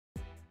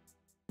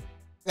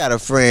got a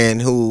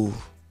friend who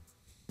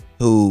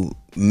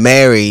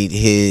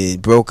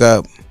broke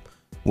up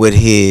with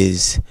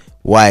his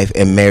wife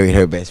and married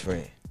her best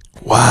friend.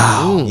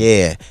 Wow.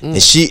 Yeah. And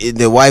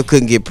the wife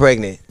couldn't get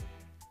pregnant,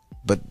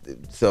 but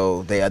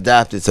so they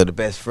adopted so the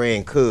best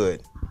friend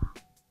could.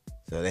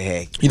 So they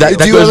had.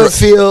 Do you ever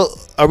feel?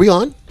 Are we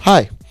on?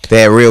 Hi.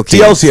 They had real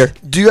kids. DL's here.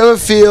 Do you ever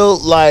feel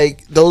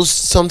like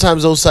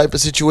sometimes those type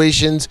of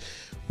situations?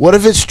 What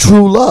if it's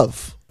true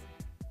love?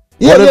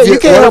 Yeah, what if you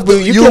can't help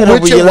you were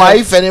with your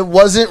wife and it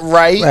wasn't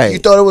right. You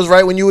thought it was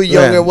right when you were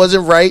younger. It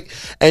wasn't right,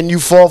 and you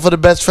fall for the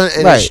best friend,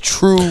 and it's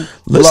true love.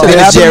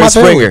 It's Jerry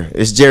Springer.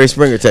 It's Jerry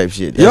Springer type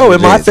shit. Yo,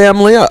 in my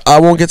family, I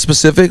won't get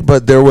specific,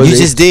 but there was. You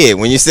just did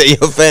when you said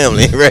your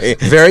family, right?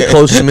 Very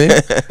close to me.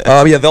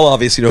 Yeah, they'll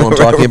obviously know who I'm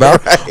talking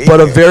about. Right.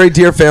 But a very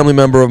dear family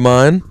member of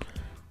mine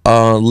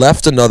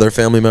left another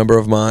family member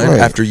of mine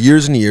after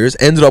years and years.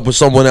 Ended up with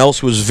someone else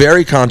who was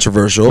very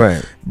controversial.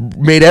 Right.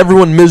 Made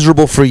everyone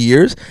miserable for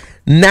years.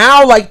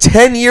 Now, like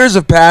 10 years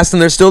have passed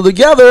and they're still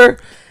together.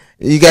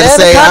 You gotta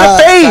say it kind of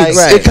fades.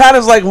 Right. It kind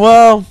of is like,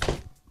 well,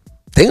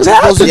 things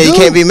happen. Yeah, you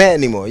can't be mad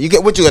anymore. You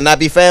gonna not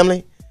be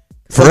family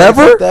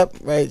forever? Up,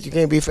 right? You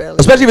can't be family,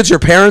 especially if it's your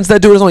parents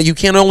that do it. You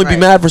can't only be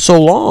mad for so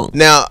long.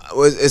 Now,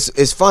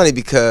 it's funny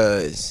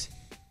because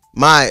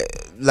my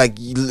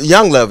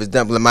young love is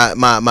done.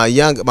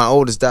 My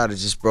oldest daughter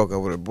just broke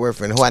up with her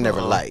boyfriend who I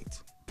never liked.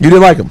 You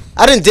didn't like him?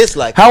 I didn't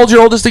dislike him. How old's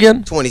your oldest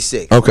again?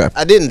 26. Okay.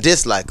 I didn't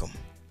dislike him.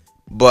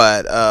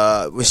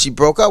 But when she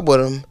broke up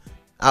with him,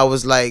 I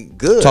was like,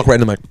 good. Talk right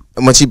in the mic.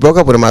 And when she broke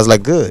up with him, I was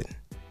like, good.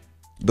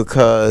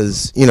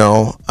 Because,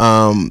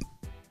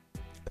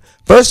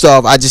 first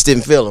off, I just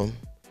didn't feel him.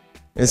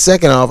 And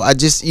second off, I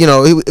just,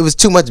 it was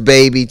too much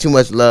baby, too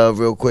much love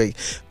real quick.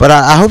 But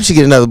I hope she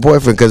get another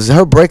boyfriend because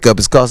her breakup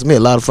is costing me a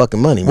lot of fucking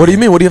money, man. What do you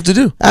mean? What do you have to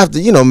do? I have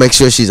to, make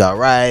sure she's all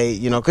right,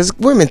 because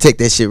women take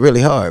that shit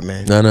really hard,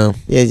 man. I know.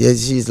 Yeah,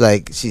 she's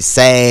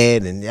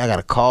sad and I got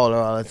to call her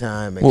all the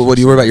time. Well, what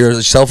do you worry about? Your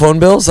cell phone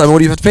bills? I mean, what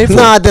do you have to pay for?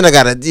 Nah, then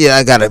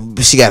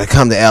she got to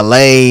come to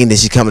LA and then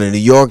she's coming to New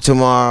York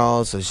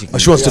tomorrow. So she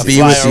wants to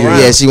be with you. Around.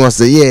 Yeah,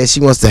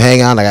 she wants to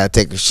hang out. I got to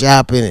take her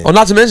shopping.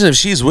 Not to mention if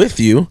she's with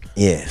you,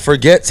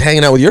 forget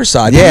hanging out with your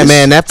side. Yeah,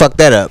 man, that fucked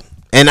that up.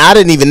 And I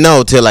didn't even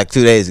know till like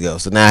 2 days ago.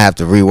 So now I have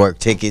to rework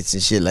tickets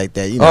and shit like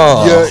that.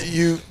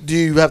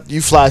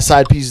 You fly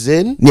side pieces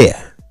in?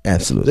 Yeah,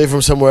 absolutely. They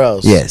from somewhere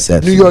else? Yes,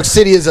 absolutely.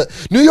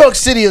 New York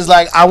City is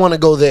like, I want to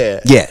go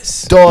there.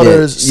 Yes.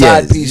 Daughters,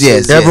 side pieces.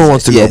 Yes, everyone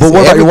wants to go. But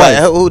what about your wife?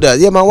 Who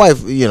does? Yeah, my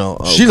wife,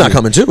 she's not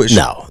coming too, is she?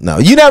 No.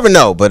 You never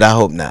know, but I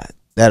hope not.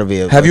 That'll be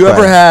Have you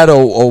ever had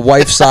a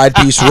wife side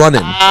piece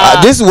running?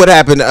 This is what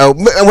happened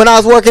when I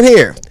was working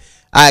here.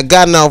 I had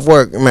gotten off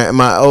work.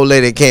 My old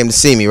lady came to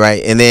see me,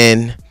 right? And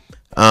then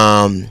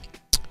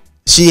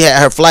she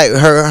had her flight.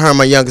 Her and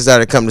my youngest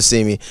daughter come to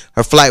see me.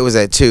 Her flight was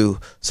at 2,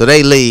 so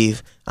they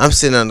leave. I'm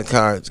sitting on the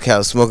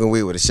couch smoking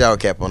weed with a shower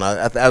cap on.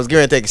 I was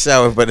going to take a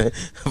shower, but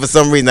for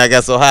some reason I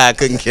got so high I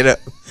couldn't get up.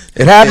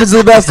 It happens to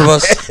the best of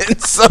us.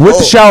 So, with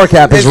the shower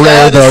cap is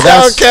rare, though.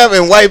 Shower cap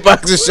and white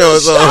boxer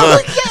shorts on.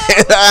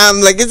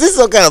 I'm like, is this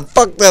some kind of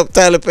fucked up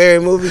Tyler Perry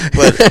movie?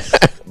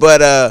 But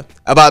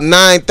about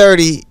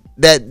 9:30.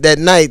 That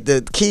night,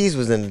 the keys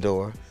was in the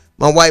door.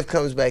 My wife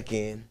comes back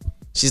in.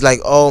 She's like,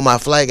 "Oh, my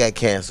flight got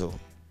canceled,"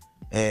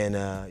 and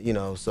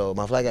so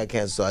my flight got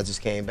canceled. So I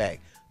just came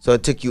back. So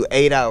it took you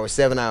 8 hours,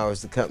 7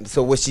 hours to come.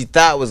 So what she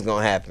thought was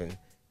gonna happen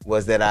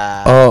was that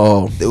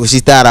she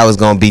thought I was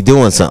gonna be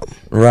doing something.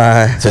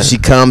 Right. So she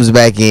comes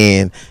back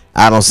in.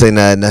 I don't say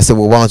nothing. I said,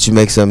 well, why don't you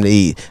make something to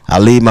eat? I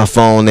leave my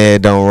phone there,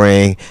 it don't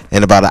ring.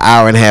 And about an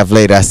hour and a half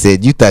later, I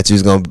said, you thought you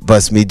was gonna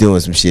bust me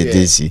doing some shit,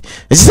 did she?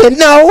 And she said,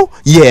 no,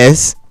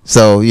 yes.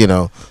 So, you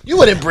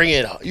wouldn't bring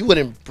it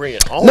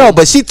home. No,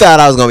 but she thought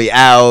I was gonna be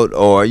out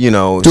or,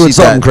 doing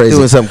something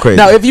crazy.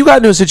 Now, if you got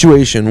into a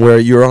situation where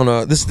you're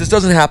on this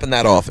doesn't happen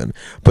that often,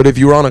 but if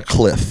you're on a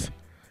cliff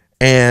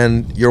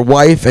and your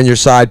wife and your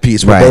side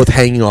piece were both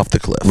hanging off the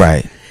cliff.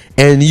 Right.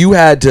 And you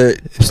had to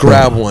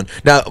grab one.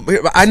 Now,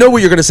 I know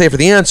what you're going to say for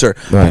the answer.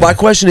 But my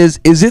question is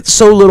it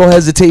so little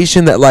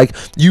hesitation that, like,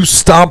 you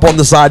stomp on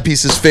the side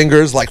piece's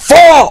fingers, like,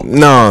 fall?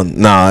 No.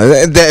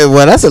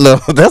 Well, that's a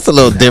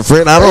little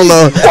different. I don't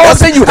know. Well, I'm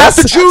saying you have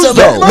to choose,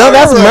 though. No,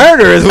 that's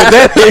murder is what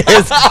that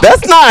is.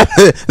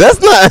 That's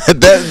not,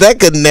 that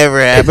could never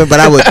happen. But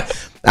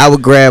I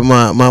would grab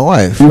my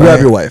wife. You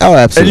grab your wife. Oh,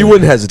 absolutely. And you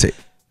wouldn't hesitate?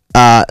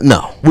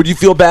 No. Would you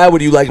feel bad?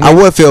 Would you like? I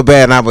would feel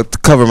bad, and I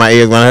would cover my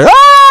ears when I heard,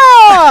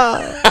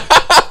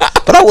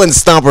 but I wouldn't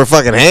stomp her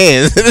fucking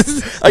hands.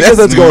 I guess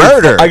that's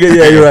murder.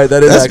 Yeah, you're right.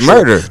 That's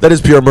murder. That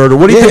is pure murder.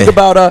 What do you think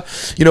about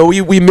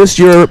we missed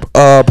your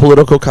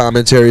political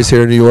commentaries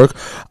here in New York.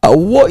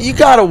 What you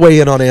gotta weigh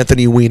in on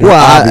Anthony Weiner?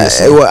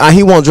 Well,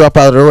 he won't drop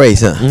out of the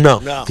race, huh?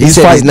 No. He's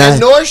fighting now.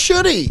 Nor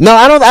should he. No,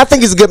 I don't. I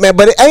think he's a good man,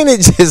 but ain't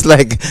it just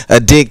like a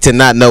dick to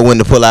not know when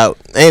to pull out?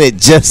 Ain't it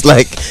just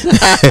like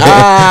catch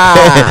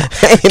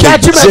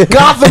him at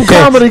Gotham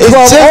Comedy Club?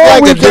 It's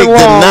just like a dick to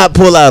not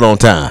pull out on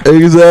time.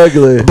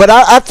 Exactly. But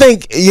I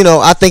think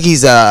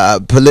he's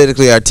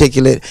politically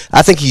articulate.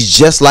 I think he's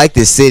just like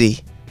this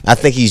city. I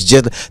think he's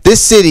just.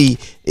 This city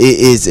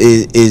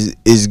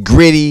is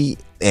gritty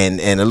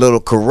and a little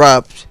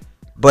corrupt,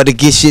 but it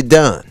gets shit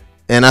done.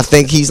 And I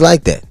think he's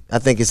like that. I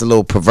think it's a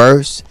little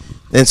perverse.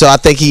 And so I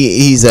think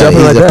he's a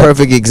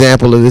perfect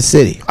example of the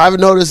city. I've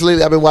noticed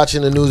lately, I've been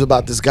watching the news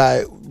about this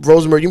guy.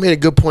 Rosenberg, you made a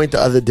good point the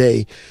other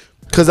day.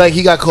 Because like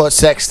he got caught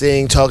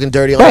sexting, talking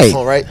dirty on the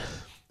phone, right?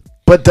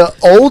 But the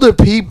older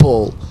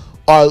people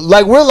are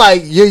like, we're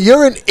like,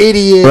 you're an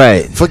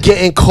idiot for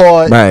getting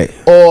caught.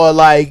 Or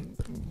like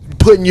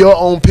putting your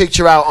own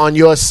picture out on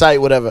your site,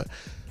 whatever.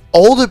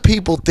 Older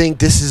people think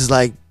this is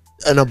like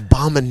an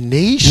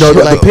abomination. No,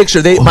 the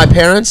picture. My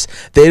parents,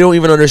 they don't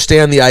even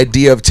understand the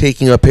idea of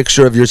taking a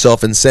picture of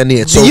yourself and sending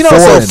it. So you know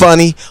what's so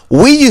funny?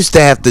 We used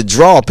to have to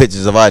draw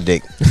pictures of our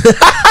dick.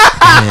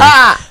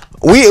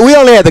 We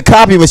only had the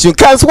copy machine.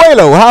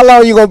 Consuelo, how long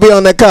are you gonna be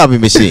on that copy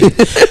machine?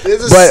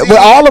 but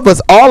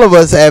all of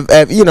us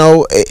have you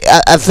know.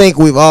 I think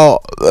we've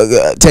all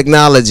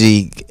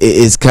technology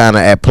is kind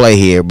of at play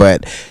here.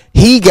 But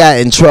he got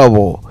in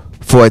trouble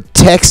for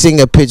texting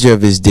a picture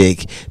of his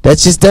dick.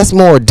 That's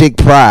more dick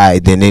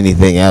pride than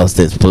anything else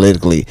that's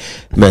politically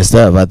messed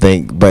up, I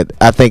think. But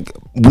I think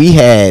we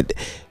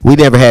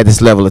never had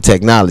this level of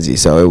technology,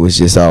 so it was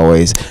just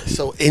always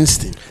so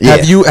instant.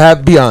 Yeah.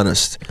 Be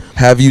honest.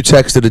 Have you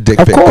texted a dick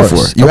pic before? Of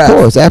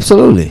course,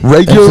 absolutely.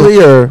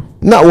 Regularly or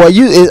no? Well,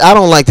 I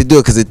don't like to do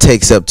it because it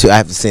takes up I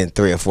have to send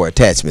 3 or 4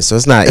 attachments, so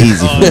it's not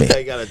easy for me.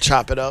 You gotta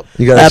chop it up.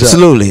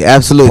 Absolutely. The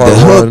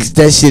hook,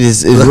 that shit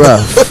is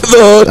rough.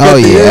 Oh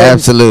yeah,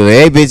 absolutely.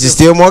 Hey, bitch, there's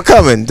still more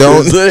coming.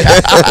 Don't cut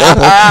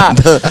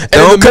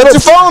your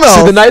phone off.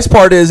 See, the nice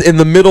part is in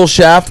the middle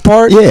shaft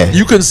part. Yeah,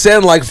 you can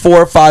send like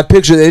 4 or 5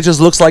 pictures. It just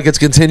looks like it's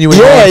continuing.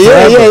 Yeah.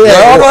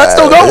 Oh, that's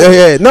still going.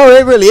 Yeah. No,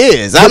 it really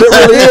is. It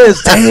really is.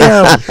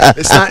 Damn.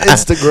 It's not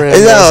Instagram.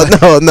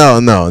 No.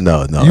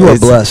 You are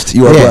blessed.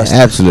 You are blessed.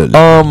 Absolutely.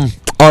 All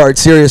right.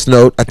 Serious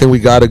note. I think we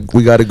gotta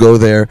go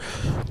there.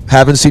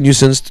 Haven't seen you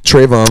since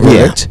Trayvon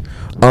verdict.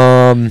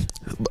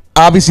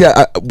 Obviously,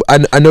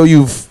 I know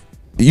you've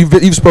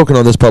spoken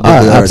on this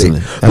publicly already.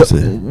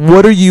 Absolutely.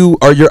 What are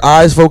your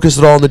eyes focused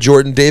at all on the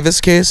Jordan Davis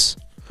case?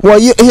 Well,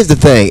 here's the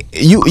thing.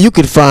 You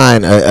could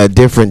find a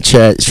different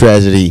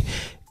tragedy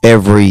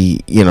every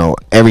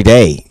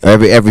day,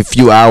 every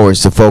few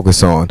hours to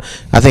focus on.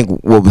 I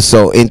think what was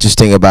so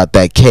interesting about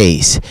that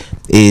case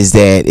is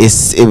that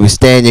it was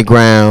stand your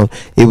ground.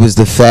 It was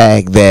the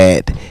fact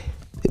that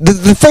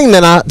the thing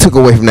that I took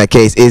away from that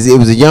case is it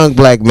was a young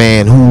black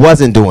man who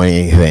wasn't doing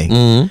anything.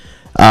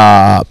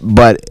 Mm-hmm.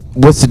 But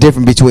what's the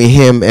difference between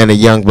him and a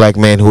young black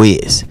man who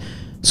is?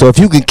 So if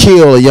you can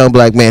kill a young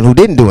black man who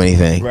didn't do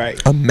anything, right?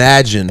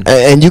 Imagine,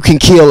 and you can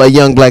kill a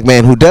young black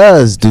man who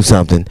does do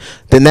something,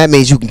 then that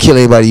means you can kill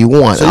anybody you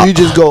want. So you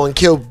just go and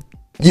kill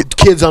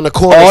kids on the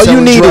corner. All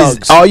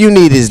you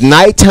need is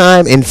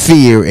nighttime and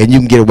fear, and you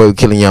can get away with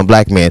killing a young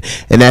black man.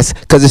 And that's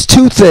because it's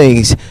 2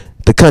 things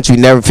the country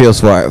never feels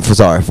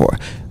sorry for: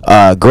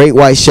 a great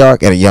white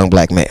shark and a young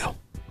black male.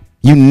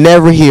 You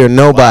never hear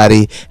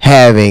nobody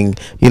having,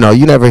 you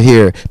never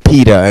hear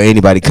PETA or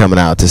anybody coming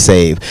out to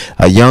save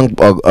a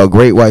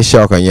great white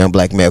shark or a young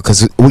black male,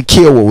 because we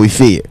kill what we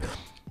fear.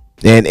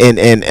 And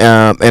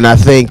I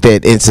think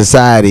that in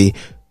society,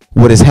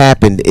 what has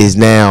happened is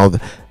now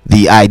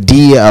the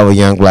idea of a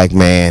young black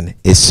man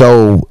is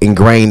so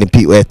ingrained in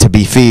people to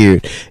be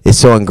feared. It's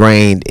so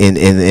ingrained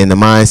in the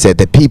mindset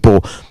that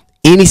people,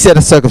 any set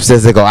of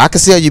circumstances, they go, I can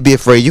see how you'd be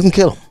afraid. You can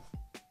kill him.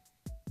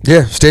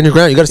 Yeah, stand your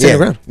ground. You got to stand your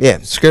ground. Yeah,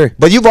 it's scary.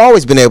 But you've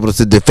always been able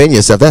to defend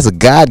yourself. That's a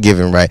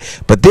God-given right.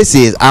 But this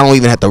is, I don't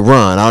even have to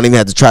run. I don't even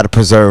have to try to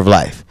preserve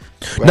life.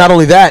 Right. Not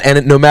only that,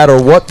 and no matter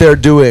what they're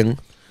doing,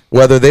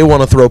 whether they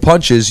want to throw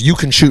punches, you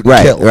can shoot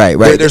and kill. Right.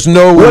 There's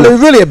no... Well,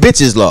 it's really a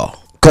bitch's law.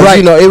 Because,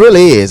 it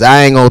really is.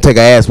 I ain't going to take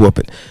an ass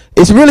whooping.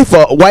 It's really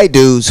for white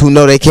dudes who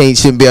know they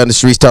shouldn't be on the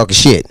streets talking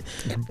shit.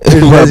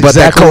 But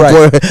exactly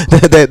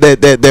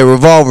that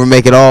revolver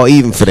make it all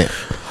even for them.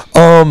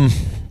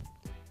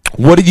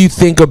 What did you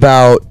think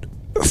about?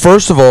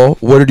 First of all,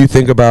 what did you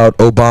think about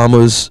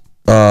Obama's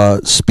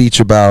speech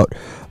about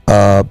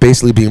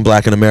basically being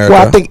black in America?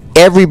 Well, I think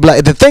every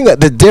black,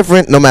 the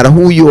different, no matter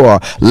who you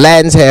are,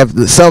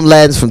 some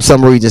Latins from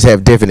some regions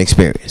have different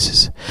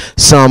experiences.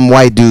 Some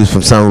white dudes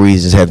from some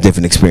regions have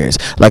different experience.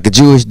 Like a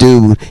Jewish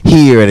dude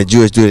here and a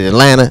Jewish dude in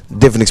Atlanta,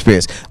 different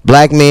experience.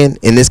 Black men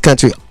in this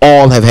country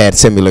all have had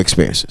similar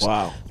experiences.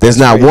 Wow. There's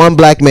not one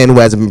black man who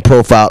hasn't been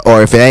profiled,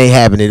 or if it ain't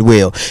happened, it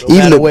will.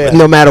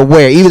 No matter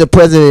where. Even the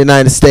president of the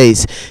United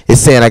States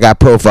is saying I got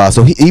profiled.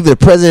 So even the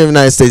president of the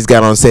United States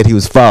got on and said he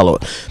was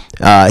followed.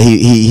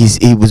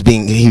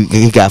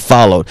 He got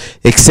followed,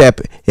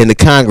 except in the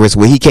Congress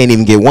where he can't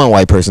even get one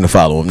white person to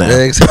follow him now.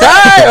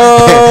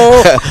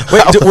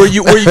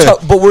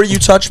 Wait, were you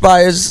touched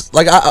by his,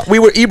 like,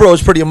 Ebro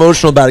was pretty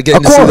emotional about it,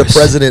 getting to see the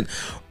president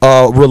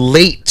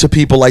relate to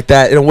people like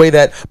that in a way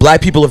that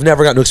black people have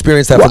never gotten to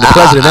experience that from the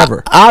president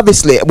ever.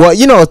 Obviously, well,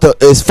 you know,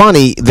 it's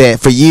funny that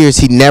for years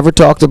he never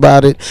talked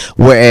about it,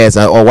 whereas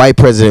a white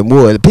president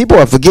would. People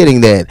are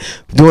forgetting that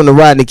during the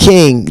Rodney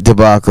King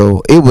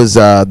debacle, it was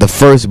the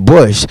first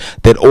Bush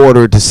that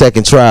ordered the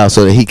second trial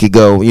so that he could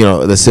go, you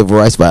know, the civil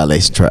rights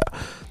violation trial.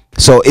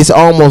 So it's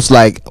almost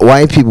like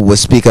white people would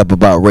speak up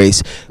about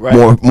race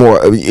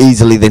more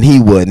easily than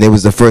he would, and it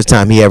was the first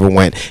time he ever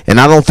went. And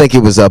I don't think it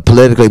was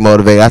politically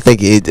motivated. I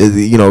think it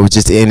you know, it was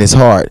just in his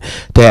heart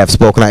to have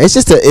spoken out. It's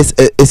just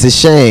it's a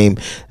shame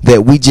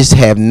that we just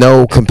have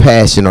no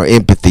compassion or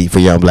empathy for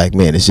young black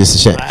men. It's just a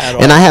shame.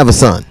 And I have a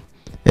son,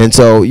 and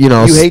so you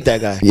know, you hate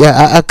that guy.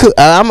 Yeah,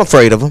 I'm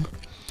afraid of him.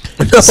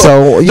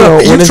 So you know,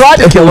 you tried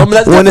to kill him.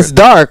 That's when it's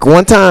dark.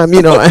 One time,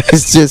 you know,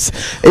 it's just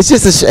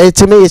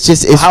to me, it's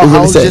just. How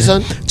old is your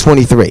son?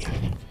 23.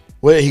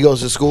 Where he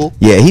goes to school?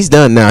 Yeah, he's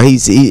done now.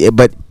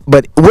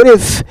 But what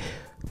if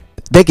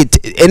they could?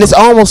 And it's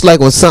almost like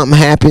when something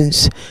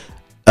happens,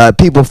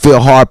 people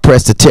feel hard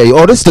pressed to tell you,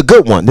 "Oh, this is the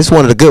good one. This is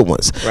one of the good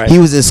ones." Right. He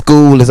was in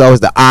school. It's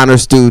always the honor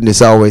student.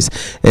 It's always,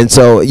 and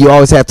so you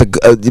always have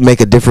to make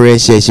a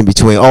differentiation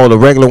between the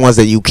regular ones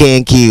that you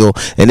can kill,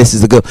 and this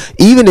is the good.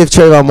 Even if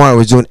Trayvon Martin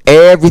was doing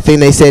everything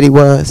they said he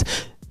was,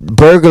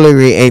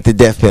 burglary ain't the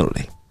death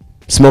penalty.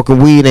 Smoking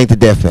weed ain't the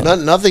death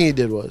penalty. Nothing he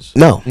did was.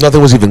 No,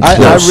 nothing was even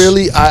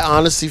close. I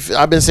honestly,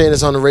 I've been saying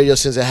this on the radio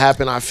since it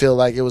happened. I feel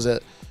like it was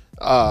not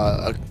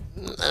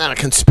a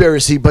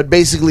conspiracy, but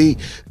basically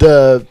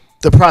the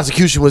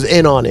prosecution was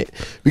in on it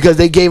because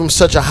they gave him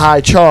such a high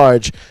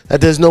charge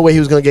that there's no way he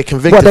was going to get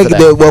convicted.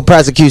 Well,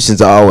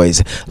 prosecutions are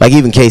always like,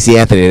 even Casey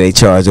Anthony, they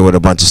charged him with a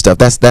bunch of stuff.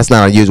 That's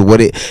not unusual.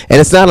 And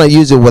it's not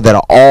unusual with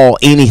that all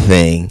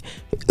anything.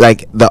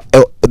 Like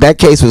that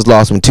case was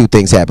lost when two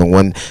things happened.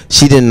 One,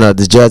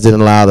 the judge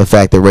didn't allow the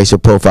fact that racial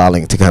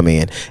profiling to come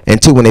in,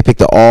 and two, when they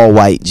picked an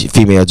all-white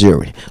female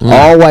jury.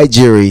 All-white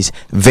juries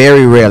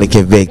very rarely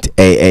convict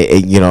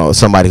a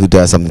somebody who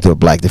does something to a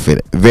black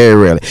defendant. Very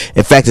rarely.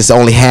 In fact, it's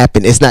only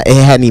happened. It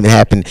hadn't even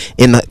happened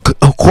in the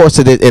course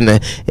of in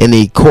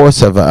the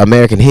course of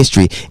American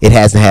history. It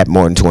hasn't happened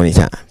more than 20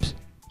 times.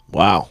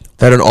 Wow.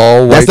 That an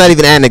all white. That's not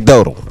even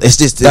anecdotal. It's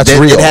just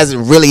real. It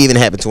hasn't really even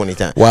happened 20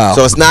 times. Wow.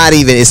 So it's not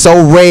even. It's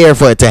so rare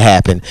for it to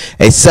happen.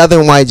 A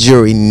Southern white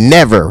jury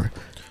never.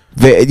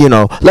 You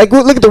know, like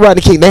look at the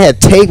Rodney King. They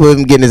had tape of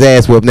him getting his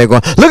ass whipped, and they're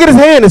going, "Look at his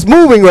hand. It's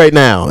moving right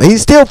now.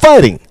 He's still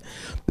fighting."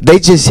 They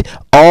just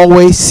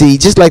always see,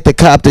 just like the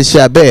cop that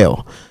shot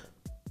Bell.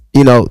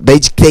 You know, they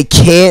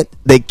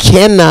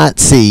cannot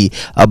see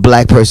a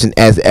black person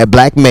a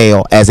black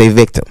male as a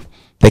victim.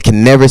 They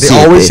can never see.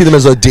 They always see them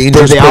as a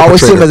dangerous. They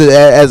always see them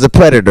as a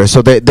predator.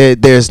 So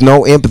there's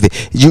no empathy.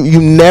 You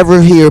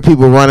never hear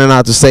people running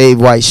out to save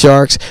white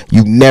sharks.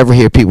 You never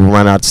hear people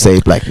run out to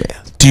save black men.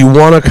 Do you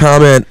want to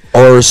comment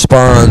or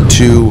respond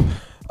to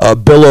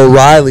Bill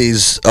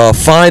O'Reilly's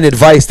fine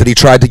advice that he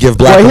tried to give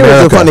Black America?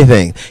 Here's the funny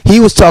thing.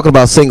 He was talking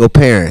about single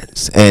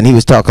parents, and he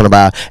was talking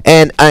about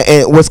and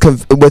what's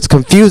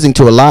confusing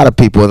to a lot of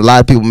people. And a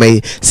lot of people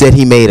said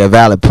he made a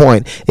valid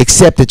point,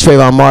 except that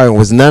Trayvon Martin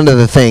was none of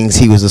the things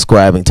he was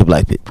ascribing to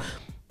black people.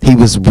 He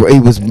was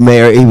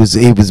married. He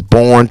was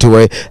born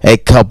to a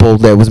couple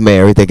that was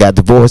married. They got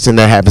divorced, and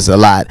that happens a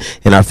lot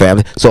in our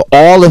family. So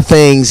all the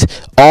things,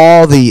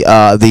 all the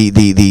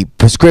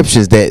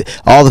prescriptions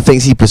all the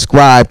things he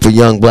prescribed for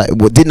young black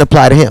didn't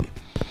apply to him.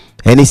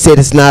 And he said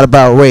it's not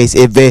about race.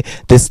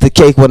 The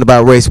cake wasn't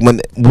about race. He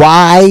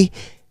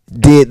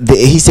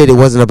said it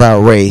wasn't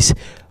about race?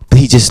 But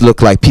he just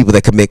looked like people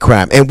that commit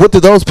crime. And what do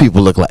those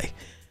people look like?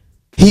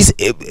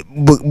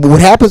 What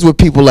happens with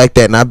people like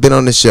that, and I've been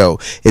on the show,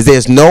 is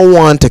there's no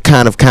one to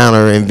kind of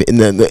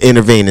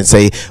intervene and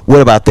say, what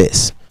about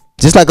this?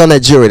 Just like on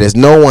that jury, there's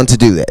no one to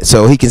do that.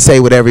 So he can say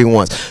whatever he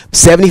wants.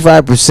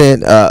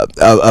 75%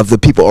 of the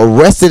people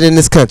arrested in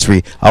this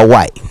country are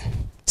white.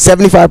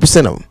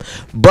 75% of them.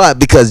 But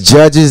because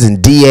judges and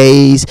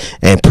DAs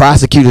and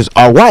prosecutors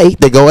are white,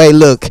 they go, hey,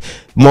 look,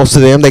 most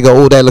of them, they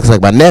go, oh, that looks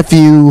like my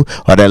nephew,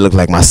 or that looks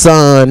like my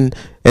son.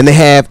 And they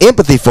have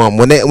empathy for him.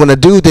 When a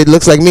dude that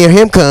looks like me or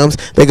him comes,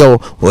 they go,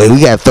 well,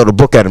 we got to throw the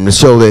book at him to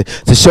show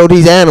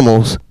these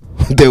animals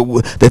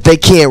that they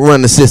can't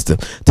run the system,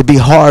 to be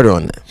hard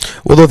on them.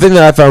 Well, the thing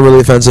that I found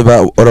really offensive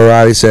about what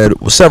O'Reilly said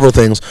was several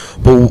things,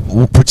 but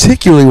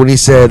particularly when he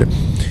said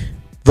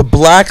the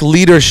black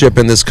leadership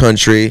in this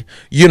country,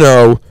 you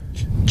know,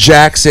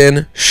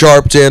 Jackson,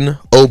 Sharpton,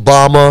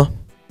 Obama,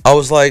 I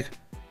was like,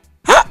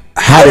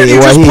 how did you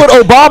just put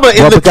Obama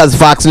in because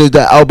Fox News,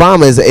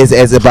 Obama is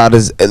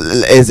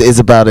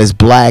about as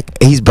black.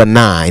 He's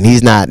benign.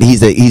 He's not. He's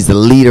the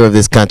leader of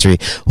this country.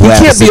 Who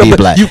happens to be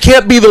black. You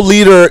can't be the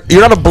leader.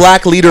 You're not a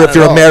black leader if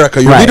you're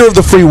America. You're leader of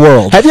the free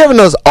world. Have you ever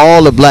noticed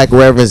all the black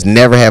reverends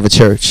never have a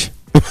church?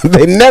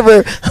 They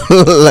never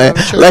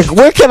like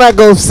where can I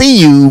go see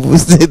you?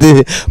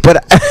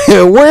 But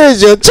where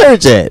is your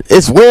church at?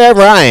 It's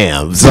wherever I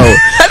am. So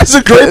that's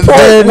a great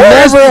point.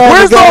 Where's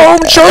the home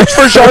church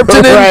for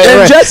Sharpton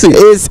and Jesse?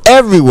 It's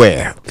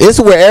everywhere. It's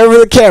wherever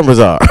the cameras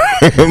are.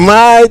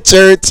 My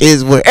church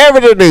is wherever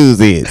the news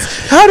is.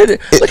 How did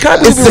it? Like,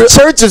 It's the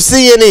church of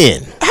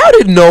CNN. How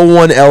did no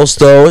one else,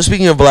 though,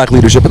 speaking of black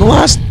leadership, in the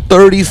last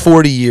 30,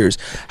 40 years,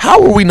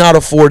 how were we not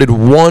afforded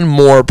one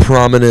more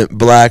prominent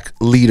black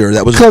leader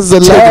that was... Because the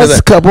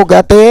last couple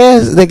got their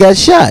ass, they got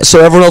shot. So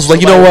everyone else was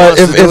like, you know what,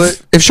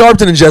 if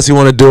Sharpton and Jesse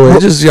want to do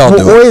it, just y'all do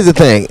it. Here's the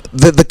thing.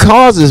 The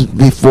causes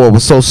before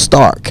was so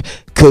stark.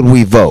 Could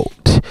we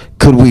vote?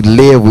 Could we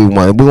live? We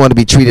want to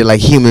be treated like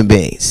human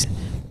beings.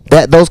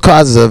 Those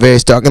causes are very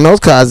stark, and those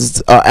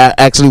causes are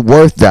actually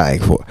worth dying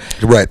for.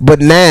 Right. But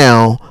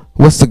now...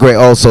 What's the great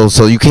also?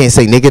 So you can't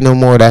say nigga no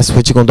more. That's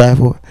what you're gonna die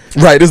for,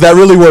 right? Is that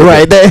really what?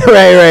 Right,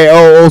 right.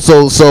 Oh,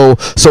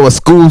 so a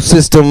school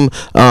system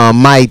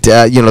might,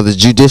 the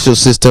judicial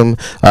system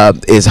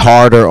is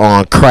harder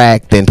on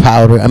crack than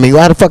powder. I mean,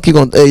 how the fuck you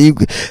gonna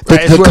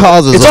the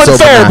causes? It's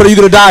unfair, but are you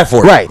gonna die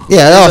for it? Right?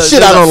 Yeah.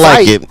 I don't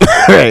like it.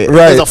 Right.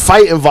 There's a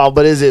fight involved,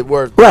 but is it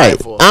worth? Right.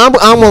 I'm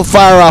gonna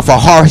fire off a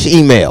harsh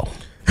email.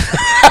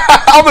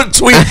 I'm gonna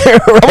tweet.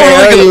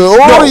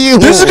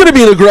 This is gonna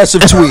be an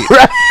aggressive tweet.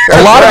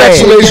 A lot of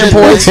exclamation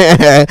points.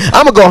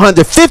 I'm gonna go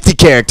 150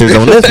 characters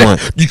on this one.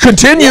 You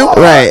continue.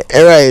 Right.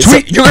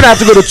 Tweet. You're gonna have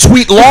to go to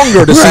tweet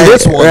longer to see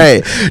this one.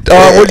 Right.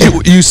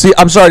 What you see?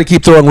 I'm sorry to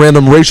keep throwing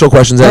random racial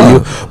questions at you,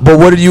 but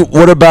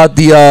what about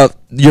the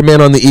your man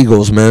on the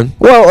Eagles, man?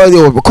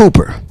 Well,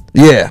 Cooper.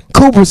 Yeah.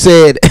 Cooper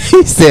said,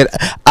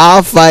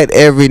 I'll fight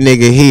every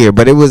nigga here,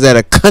 but it was at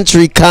a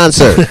country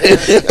concert.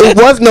 It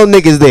was no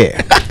niggas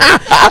there.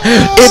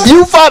 If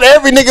you fought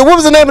every nigga, what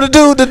was the name of the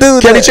dude?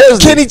 Kenny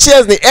Chesney. Kenny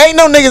Chesney. Ain't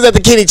no niggas at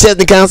the Kenny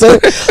Chesney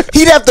concert.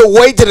 He'd have to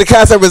wait till the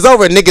concert was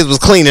over and niggas was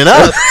cleaning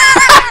up.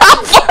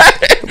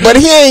 But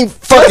he ain't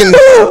fucking.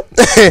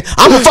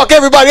 I'm gonna fuck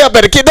everybody up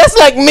at a kid. That's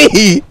like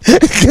me.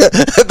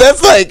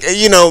 That's like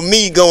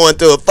me going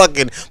to a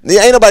fucking.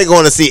 Ain't nobody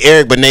going to see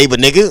Eric Benet, but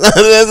nigga.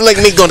 That's like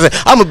me going to.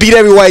 I'm gonna beat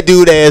every white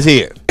dude ass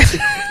here.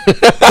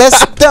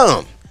 That's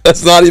dumb.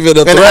 That's not even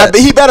a threat.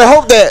 He better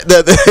hope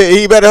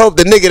he better hope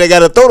the nigga that got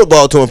to throw the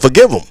ball to him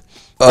forgive him.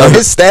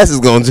 His stats is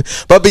going to.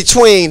 But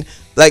between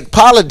like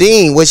Paula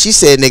Deen, what she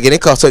said, nigga,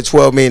 it cost her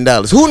 $12 million.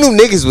 Who knew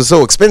niggas was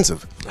so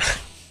expensive?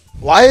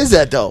 Why is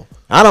that though?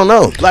 I don't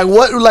know. Like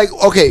what? Like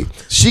okay,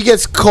 she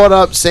gets caught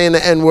up saying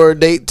the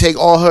N-word. They take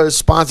all her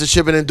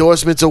sponsorship and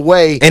endorsements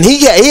away, and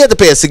he had to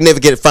pay a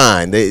significant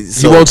fine. They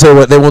won't say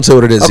what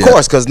it is. Of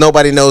course, because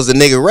nobody knows the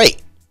nigga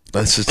rate.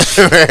 That's just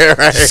right.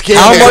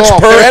 How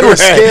much per Edward?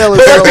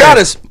 But let's be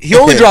honest, he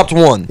only dropped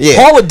one. Yeah.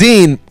 Paula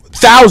Deen,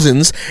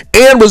 thousands,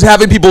 and was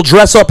having people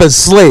dress up as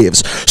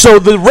slaves. So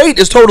the rate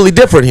is totally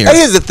different here.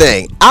 Here's the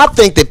thing. I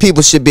think that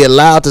people should be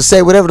allowed to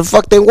say whatever the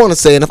fuck they want to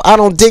say. And if I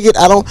don't dig it,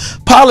 I don't.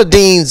 Paula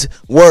Deen's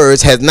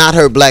words has not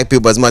hurt black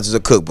people as much as her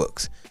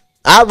cookbooks.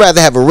 I'd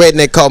rather have a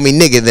redneck call me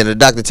nigga than a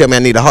doctor tell me I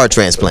need a heart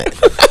transplant.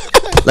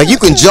 Like, you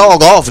can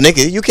jog off,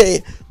 nigga. You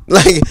can't.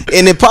 Like,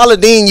 and if Paula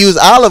Deen used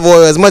olive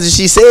oil as much as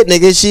she said,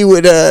 nigga, she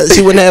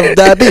wouldn't have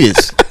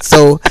diabetes.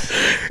 So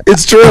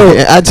it's true.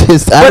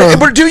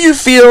 But do you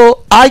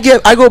feel I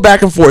go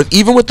back and forth,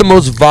 even with the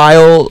most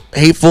vile,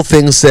 hateful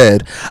things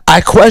said.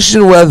 I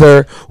question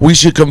whether we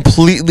should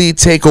completely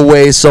take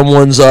away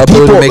someone's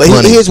ability to make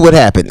money. Here's what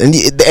happened, and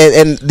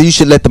you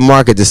should let the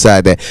market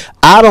decide that.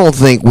 I don't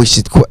think we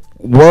should.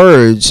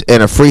 Words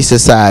in a free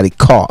society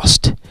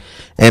cost,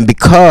 and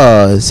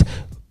because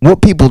what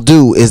people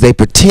do is they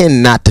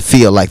pretend not to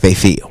feel like they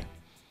feel.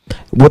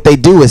 What they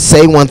do is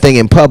say one thing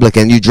in public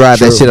and you drive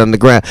that shit on the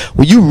ground.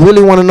 When you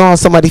really want to know how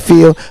somebody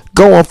feel,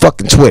 go on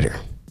fucking Twitter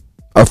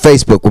or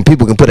Facebook when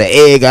people can put an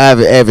egg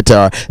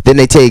avatar, then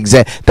they tell you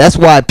exact. That's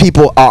why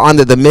people are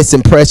under the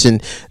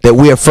misimpression that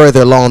we are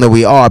further along than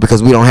we are,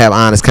 because we don't have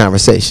honest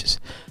conversations.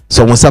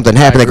 So when something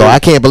happened, they go, I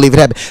can't believe it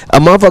happened. A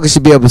motherfucker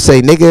should be able to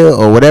say nigga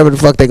or whatever the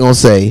fuck they gonna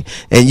say,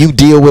 and you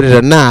deal with it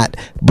or not.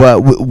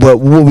 But what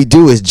we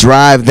do is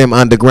drive them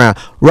underground.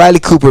 Riley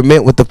Cooper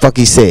meant what the fuck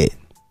he said.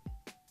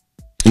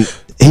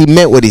 He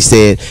meant what he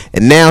said,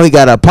 and now he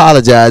gotta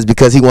apologize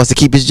because he wants to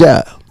keep his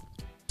job.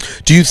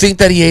 Do you think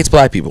that he hates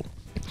black people?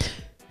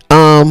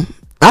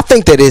 I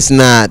think that it's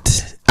not.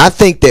 I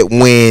think that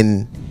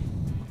when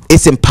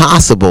it's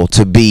impossible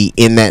to be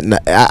in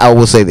that. I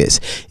will say this: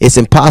 it's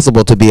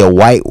impossible to be a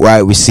white wide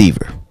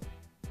receiver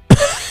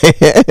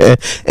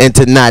and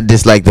to not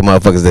dislike the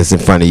motherfuckers that's in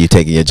front of you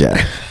taking your job.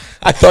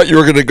 I thought you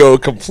were going to go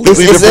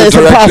completely different it's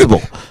direction.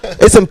 Impossible.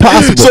 It's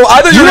impossible. So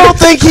either you don't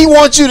think he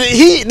wants you to.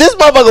 This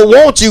motherfucker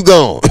wants you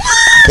gone.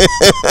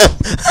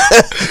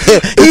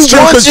 He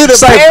wants you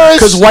to perish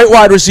because white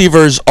wide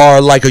receivers are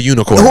like a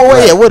unicorn.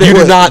 You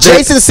do not.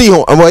 Jason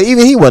Sehorn. Well,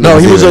 even he wasn't. No,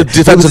 he was a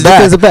defensive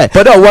back.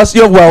 But no, you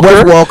have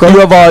Welker.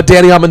 You have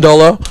Danny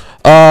Amendola.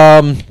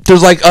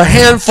 There's like a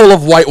handful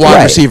of white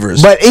wide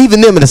receivers, but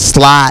even them in the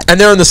slot, and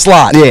they're in the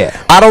slot. Yeah,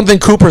 I don't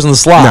think Cooper's in the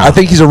slot. No. I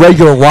think he's a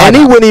regular wide, and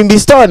he wouldn't even be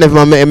starting if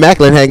my man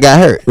Macklin hadn't got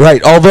hurt.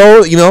 Right.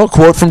 Although a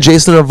quote from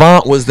Jason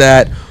Avant was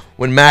that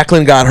when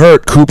Macklin got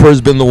hurt,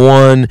 Cooper's been the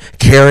one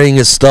carrying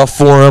his stuff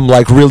for him,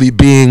 like really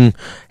being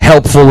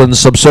helpful and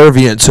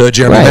subservient to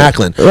Jeremy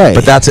Macklin. Right.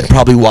 But that's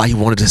probably why he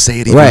wanted to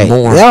say it even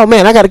more. Oh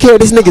man, I gotta carry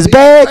this nigga's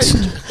bags.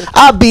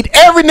 I beat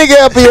every nigga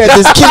up here at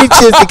this Kenny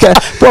Chesney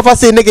concert. Bro, if I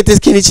see a nigga at this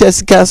Kenny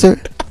Chesney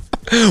concert.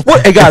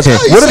 What? Hey guys,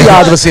 what are the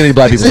odds of us seeing any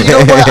black people? You know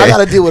what? I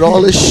gotta deal with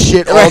all this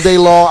shit all day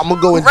long. I'm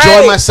gonna go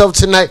enjoy myself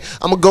tonight.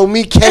 I'm gonna go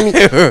meet Kenny.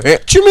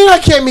 What you mean I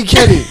can't meet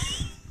Kenny?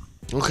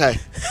 Okay.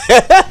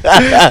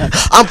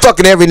 I'm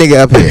fucking every nigga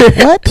up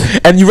here.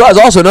 What? And you realize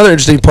also another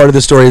interesting part of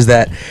the story is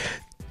that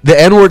the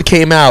N-word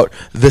came out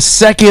the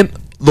second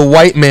the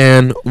white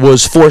man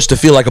was forced to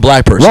feel like a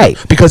black person. Right.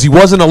 Because he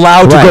wasn't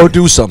allowed to go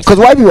do something. Because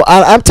white people,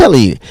 I'm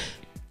telling you,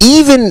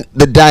 even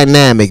the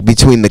dynamic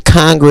between the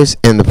Congress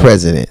and the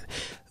president,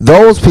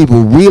 those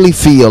people really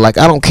feel like,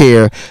 I don't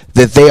care,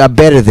 that they are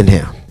better than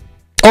him.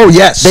 Oh,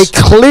 yes. They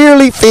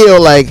clearly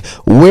feel like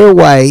we're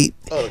white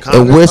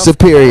and we're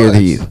superior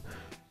to you.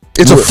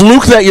 It's a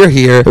fluke that you're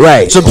here.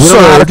 Right. It's absurd. We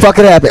don't know how the fuck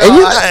it happened.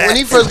 When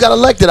he first got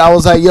elected, I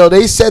was like, yo,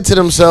 they said to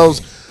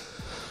themselves,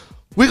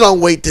 we're going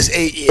to wait this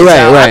 8 years. Right,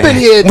 out. right. I've been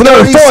here 4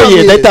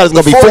 years. They thought it was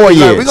going to be 4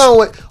 years. We're going to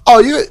wait. Oh,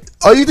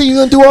 you think you're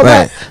going to do all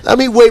that? Let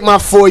me wait my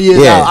 4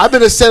 years out. I've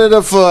been a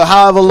senator for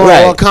however long,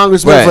 or a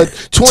congressman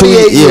for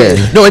 28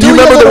 years. No, and you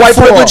remember the white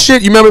privilege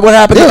shit? You remember what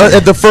happened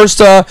at the first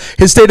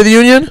his State of the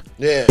Union?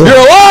 Yeah. You're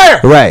a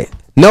liar! Right.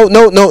 No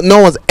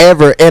one's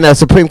ever, and a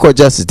Supreme Court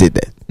justice did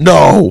that.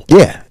 No.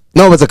 Yeah.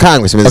 No, it was a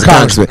congressman. It's a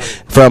congressman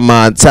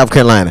from South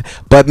Carolina.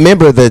 But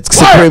remember, the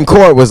Supreme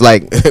Court was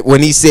like,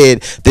 when he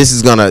said this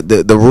is gonna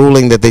the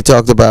ruling that they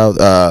talked about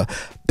that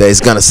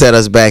it's gonna set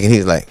us back, and he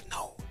was like,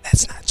 no,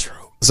 that's not true.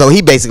 So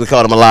he basically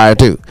called him a liar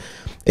too.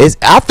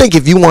 I think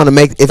if you want to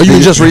make, you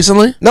just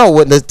recently? No,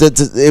 it was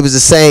the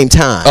same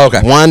time.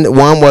 Okay. One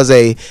was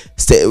it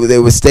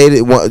was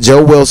stated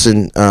Joe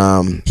Wilson.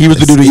 He was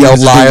the dude who yelled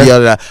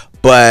liar.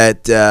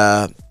 But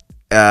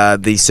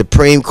the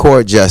Supreme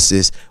Court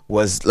justice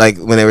was like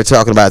when they were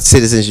talking about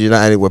Citizens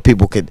United, where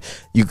people could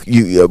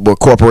where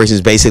corporations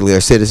basically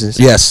are citizens.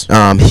 Yes.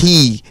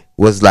 He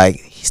was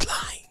like, he's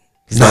lying.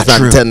 It's not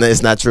true.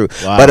 It's not true.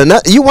 Wow.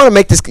 But you want to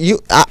make this.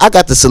 I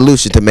got the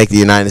solution to make the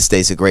United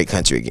States a great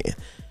country again.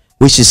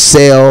 We should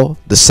sell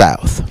the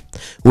South.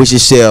 We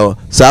should sell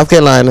South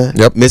Carolina,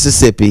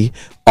 Mississippi,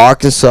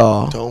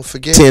 Arkansas, don't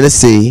forget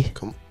Tennessee.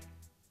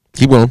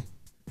 Keep going.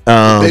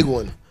 Big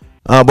one.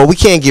 But we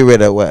can't get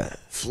rid of what?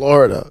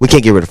 Florida. We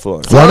can't get rid of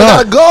Florida. Florida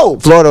gotta go.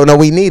 Florida, no,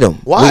 we need them.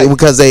 Why?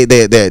 Because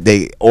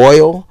they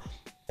oil.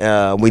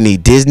 We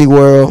need Disney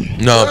World.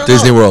 No,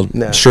 Disney World.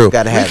 No, it's true.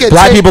 Gotta have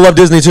Black people love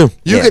Disney too.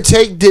 You could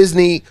take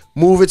Disney,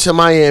 move it to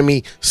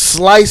Miami,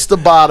 slice the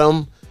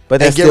bottom,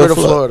 and get rid of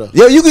Florida.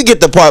 Yo, you could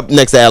get the part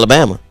next to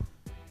Alabama.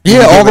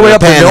 Yeah, all the way up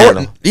to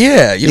Norton.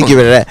 Yeah, you get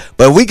rid of that.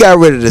 But we got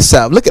rid of the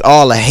South. Look at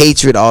all the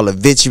hatred, all the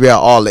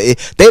vitriol,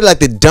 they like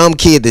the dumb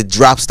kid that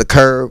drops the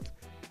curb.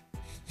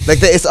 Like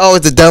it's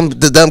always the dumb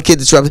kid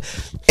that drops.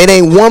 It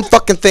ain't one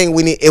fucking thing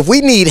we need. If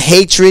we need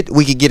hatred,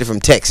 we could get it from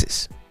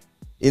Texas.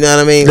 You know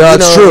what I mean?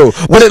 That's true.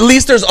 But at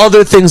least there's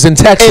other things in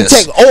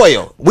Texas. And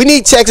oil. We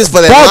need Texas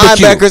for their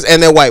linebackers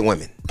and their white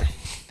women.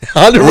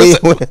 100%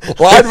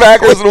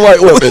 linebackers and white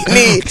women.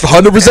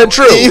 100%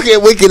 true. You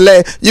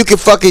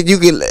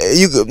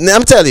can.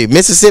 I'm telling you,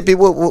 Mississippi.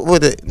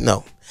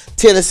 No,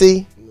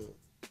 Tennessee,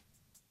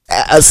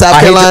 South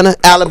Carolina,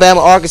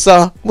 Alabama,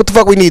 Arkansas. What the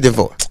fuck we need them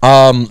for?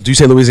 Do you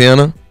say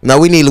Louisiana? No,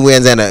 we need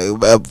Louisiana,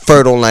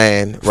 fertile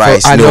land,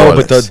 rice. I know,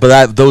 but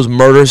those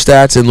murder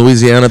stats in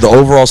Louisiana, the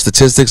overall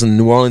statistics in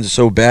New Orleans are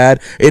so bad.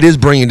 It is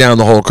bringing down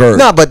the whole curve.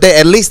 No, but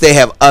at least they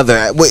have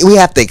other. We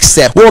have to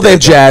accept. Well, they have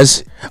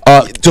jazz,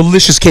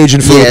 delicious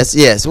Cajun food.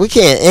 Yes, we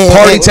can't.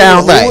 Party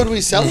town. Who would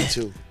we sell it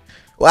to?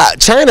 Well,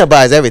 China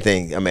buys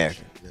everything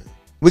American.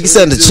 We can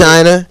sell it to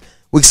China.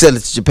 We can sell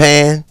it to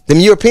Japan. Them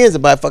Europeans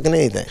will buy fucking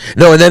anything.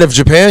 No, and then if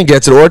Japan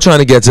gets it or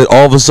China gets it,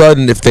 all of a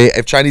sudden, if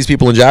Chinese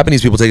people and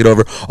Japanese people take it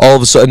over, all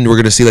of a sudden we're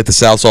going to see like the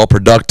South's all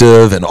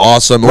productive and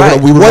awesome.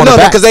 Right. We would want it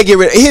back. Because they get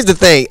rid. Here's the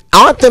thing: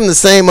 aren't them the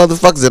same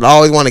motherfuckers that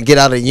always want to get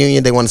out of the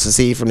union? They want to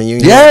secede from the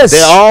union. Yes.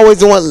 They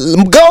always want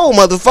go,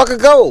 motherfucker,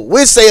 go.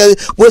 We'll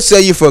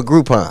sell you for a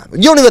Groupon.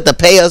 You don't even have to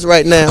pay us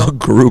right now. A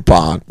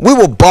Groupon. We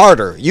will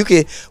barter. You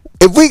can.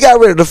 If we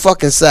got rid of the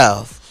fucking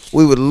South,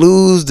 we would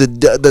lose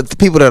the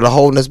people that are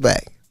holding us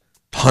back.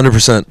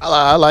 100%.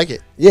 I like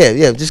it.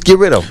 Yeah. Just get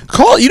rid of them.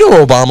 You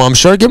know Obama, I'm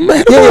sure. Give him a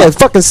hit. Yeah.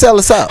 Fucking sell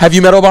us out. Have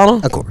you met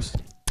Obama? Of course.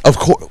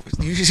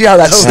 You see how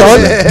that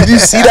stunned? Did you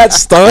see that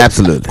stunned?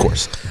 Absolutely. Of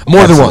course.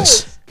 More than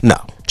once. No.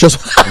 Just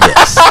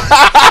yes.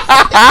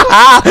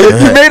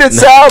 You made it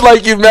sound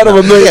like you've met him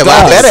a million times.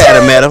 I better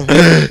have met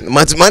him.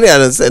 Much money I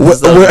done said.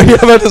 I'm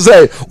about to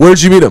say, where'd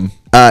you meet him?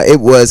 It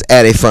was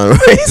at a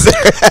fundraiser.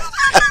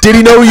 Did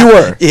he know who you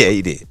were? Yeah,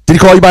 he did. Did he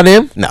call you by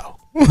name? No.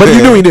 But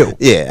you knew he knew.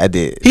 Yeah, I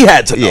did. He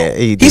had to know. Yeah,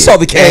 he did. He saw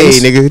the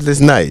case. Hey, nigga,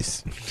 that's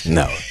nice.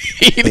 No.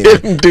 He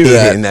didn't do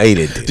that. No, he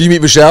didn't. Did you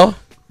meet Michelle?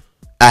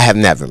 I have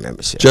never met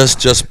Michelle.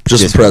 Just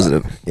the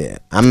president. Yeah.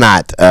 I'm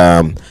not.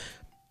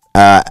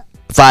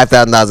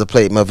 $5,000 a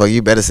plate, motherfucker.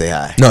 You better say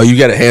hi. No, you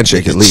got a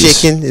handshake at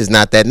least. Chicken is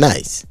not that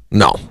nice.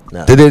 No,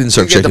 they didn't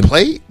serve You get chicken. the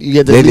plate. You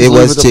get the. It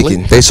was with the chicken.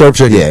 plate? They served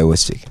chicken. Yeah, it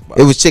was chicken.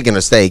 It was chicken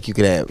or steak. You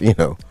could have,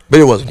 but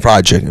it wasn't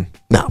fried chicken.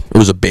 No, It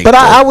was a big. but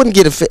I wouldn't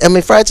get I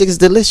mean, fried chicken is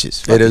delicious.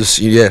 Fuck It is.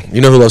 Yeah,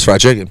 you know who loves fried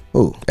chicken?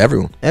 Who?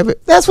 Everyone.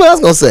 That's what I was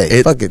gonna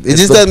say. Fuck it. It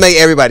just doesn't make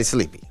everybody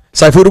sleepy.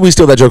 Syfe, who did we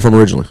steal that joke from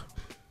originally?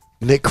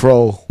 Nick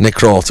Kroll. Nick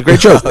Kroll. It's a great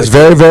joke. It's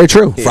very, very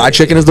true. Fried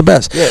chicken is the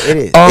best. Yeah, it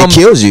is. It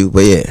kills you,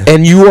 but yeah.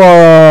 And you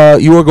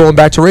are going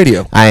back to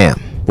radio. I am.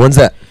 When's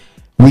that?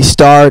 We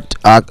start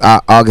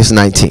August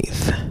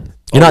 19th.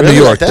 You're not in really?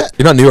 New York. Like that?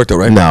 You're not in New York though,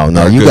 right? No,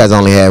 Alright, you good. guys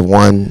only have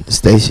one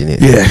station here.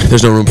 Yeah,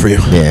 there's no room for you.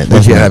 Yeah, we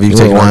can't have you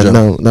take one.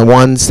 one. No,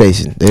 one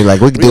station. They're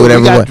like, we can do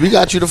whatever we want. We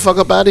got you the fuck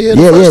up out of here.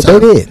 Yeah, they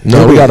did.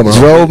 No, we got them all.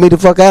 Drove me the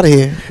fuck out of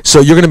here. So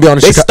you're gonna be on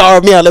a They Chicago.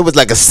 starved me out. It was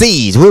like a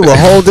siege. We will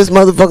hold this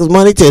motherfucker's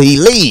money till he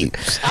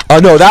leaves.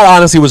 No, that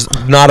honestly was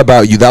not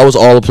about you. That was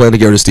all a plan to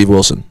get rid of Steve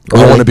Wilson.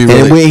 I want to be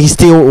really. And he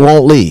still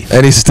won't leave.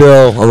 And he's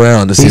still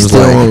around. It He seems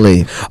still like. won't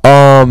leave.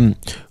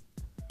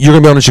 You're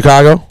gonna be on in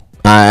Chicago.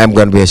 I am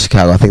going to be in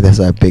Chicago. I think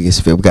that's our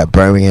biggest fit. We got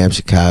Birmingham,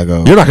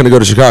 Chicago. You're not gonna go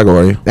to Chicago,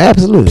 are you?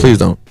 Absolutely. Please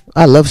don't.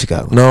 I love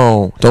Chicago.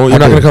 No, don't. You're I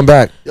not do. gonna come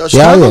back. Yo,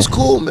 Chicago's yeah.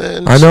 cool,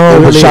 man. I know, It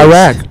but really is.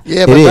 Chirac.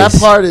 Yeah, but It that is.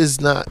 part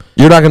is not.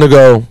 You're not gonna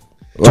go to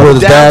where it's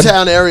bad.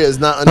 Downtown area is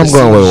not. I'm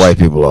going where the white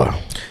people are.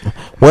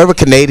 Wherever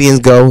Canadians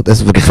go,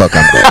 that's where the fuck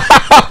I'm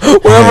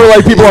going. Wherever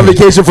like people on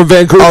vacation from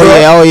Vancouver.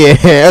 Oh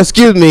yeah.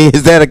 Excuse me.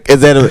 Is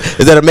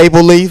that a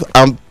maple leaf?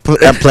 I'm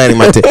planting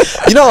my tent.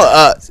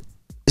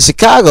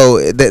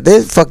 Chicago,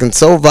 they're fucking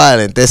so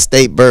violent. Their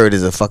state bird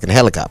is a fucking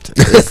helicopter.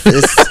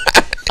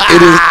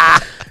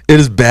 It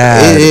is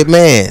bad.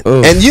 Man.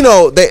 Ugh.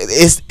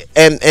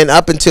 And and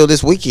up until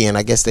this weekend,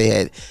 I guess they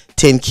had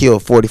 10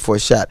 killed, 44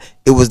 shot.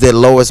 It was their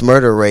lowest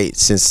murder rate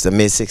since the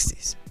mid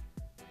 60s.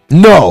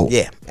 No.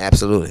 Yeah,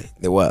 absolutely.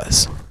 It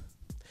was.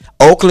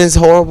 Oakland's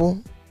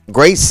horrible.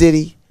 Great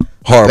city.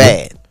 Horrible.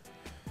 Bad.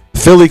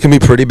 Philly can be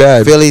pretty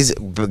bad. Philly's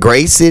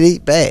great city.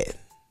 Bad.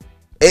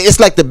 It's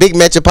like the big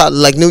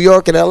metropolitan, like New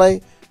York and LA.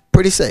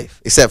 Pretty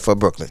safe, except for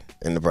Brooklyn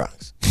and the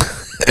Bronx.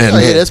 And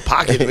there's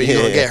pockets where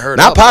you're gonna get hurt.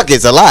 Not up.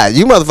 pockets, a lot.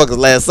 You motherfuckers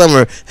last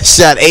summer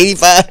shot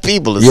 85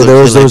 people. Or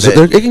yeah,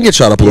 something it can get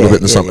shot up a little bit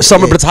in the summer.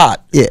 Summer, but it's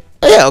hot. Yeah,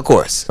 of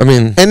course. I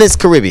mean, and it's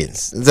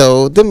Caribbeans,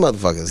 so them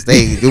motherfuckers,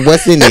 the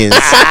West Indians.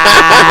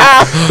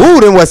 Ooh,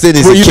 them West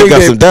Indians you kick think up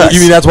they- some dust.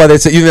 You mean that's why they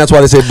say? You think that's why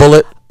they say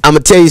bullet? I'm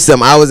gonna tell you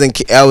something. I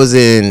was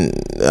in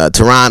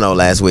Toronto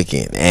last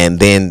weekend, and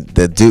then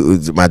the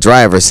dude, my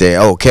driver said,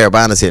 "Oh,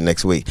 Carabana's here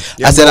next week."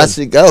 I said I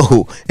should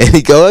go, and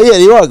he go, "Oh yeah,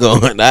 you are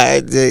going."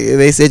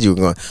 They said you were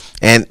going,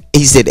 and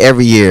he said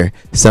every year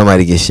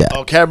somebody gets shot.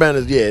 Oh, Caravan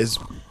is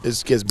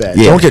it gets bad.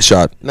 Yeah. Don't get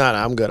shot. No,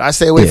 I'm good. I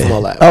stay away from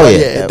all that. Oh But yeah,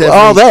 it definitely-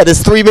 all that.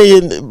 There's 3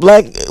 million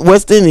black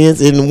West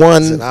Indians in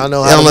one Listen, I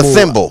know how on to a move.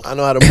 thimble. I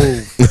know how to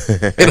move.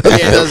 It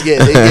does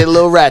get a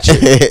little ratchet.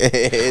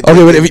 Okay,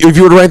 but if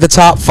you were to rank the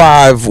top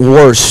 5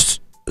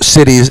 worst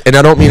cities, and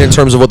I don't mean in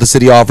terms of what the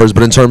city offers,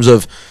 but in terms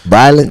of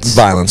Violence.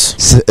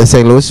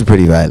 St. Louis is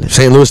pretty violent.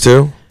 St. Louis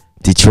too.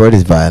 Detroit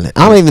is violent.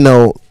 I don't even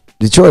know.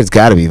 Detroit's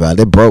got to be violent.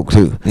 They're broke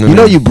too. Mm-hmm. You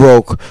know you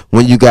broke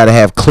when you got to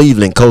have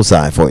Cleveland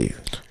co-sign for you.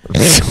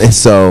 And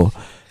so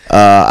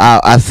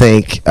I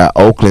think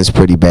Oakland's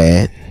pretty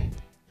bad.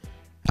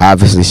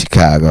 Obviously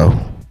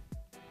Chicago.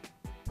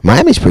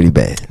 Miami's pretty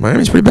bad.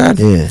 Miami's pretty bad.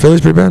 Yeah.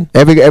 Philly's pretty bad.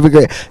 Every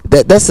great.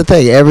 That's the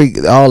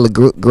thing. All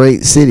the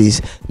great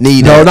cities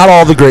need. No, not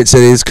all the great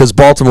cities, because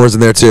Baltimore's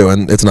in there too,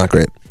 and it's not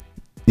great.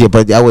 Yeah,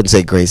 but I wouldn't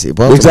say great city.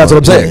 That's what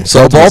I'm saying. Yeah,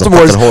 So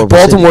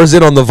Baltimore's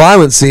in on the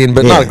violent scene,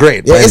 but not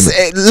great. Yeah,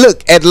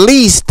 look, at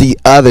least the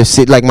other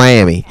city, like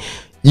Miami,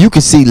 you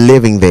can see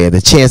living there.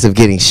 The chance of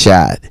getting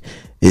shot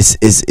is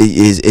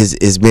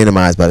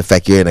minimized by the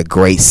fact you're in a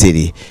great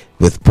city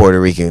with Puerto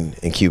Rican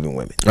and Cuban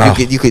women. Oh.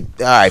 You could.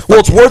 All right. Well,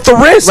 it's worth the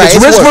risk. Right,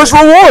 it's risk worth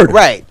versus reward.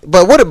 Right.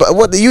 But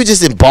what? You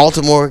just in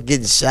Baltimore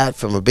getting shot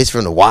from a bitch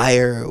from The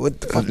Wire?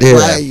 What the fuck? Yeah.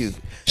 Why are you?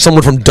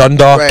 Someone from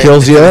Dundalk Right.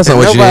 kills you. That's not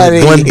what you Nobody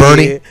need. Glen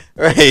Burnie. here.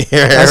 Right.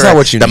 That's not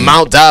what you the need.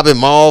 Mount Dobbin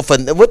Mall. For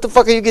what the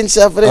fuck are you getting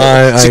shot for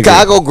that? I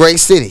Chicago, great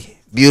city,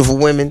 beautiful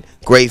women,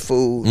 great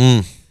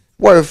food,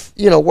 worth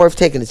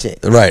taking a chance.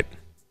 Right.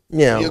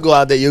 You go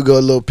out there, you go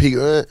a little peek.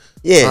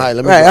 Yeah. All right,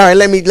 All right.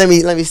 Let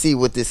me see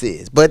what this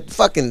is. But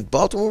fucking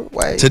Baltimore,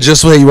 why? To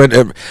just say you went,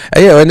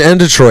 and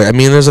Detroit. I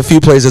mean, there's a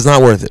few places. It's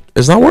not worth it.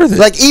 It's not worth it.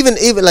 Like even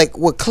like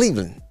what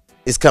Cleveland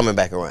is coming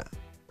back around,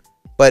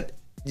 but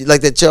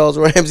like that Charles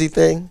Ramsey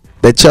thing.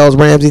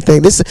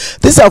 This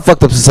is how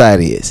fucked up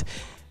society is.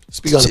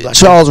 Speak on the black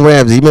Charles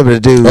Ramsey, you remember the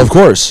dude? Of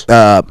course.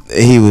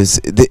 He was,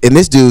 and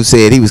this dude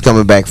said he was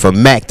coming back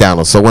from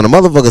McDonald's. So when a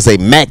motherfucker say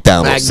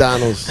McDonald's, I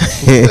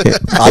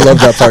love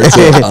that part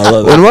too. I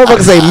love when a that.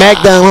 motherfucker say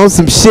McDonald's,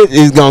 some shit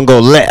is gonna go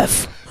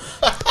left.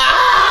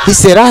 He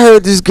said, I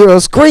heard this girl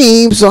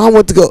scream, so I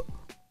went to go,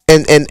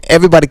 and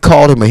everybody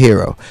called him a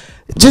hero.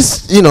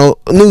 Just,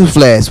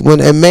 newsflash,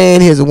 when a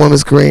man hears a woman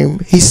scream,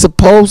 he's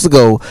supposed to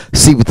go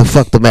see what the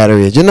fuck the matter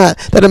is.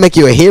 That'll make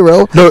you a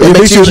hero. No, it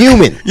makes you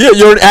human. Yeah,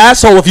 you're an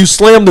asshole if you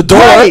slam the door.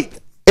 Right.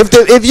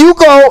 If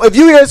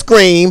you hear a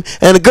scream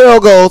and the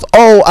girl goes,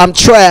 "Oh, I'm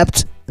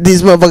trapped,"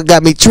 This motherfucker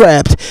got me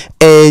trapped,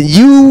 and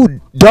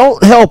you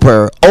don't help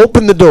her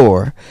open the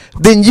door,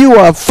 then you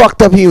are a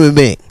fucked up human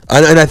being.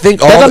 And I think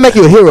that doesn't make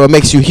you a hero. It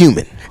makes you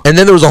human. And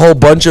then there was a whole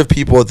bunch of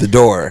people at the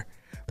door.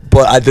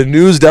 But the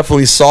news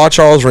definitely saw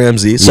Charles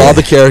Ramsey, saw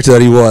the character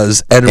that he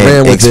was, and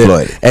ran with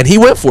it. And he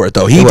went for it,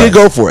 though. He did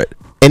go for it.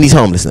 And he's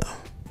homeless now.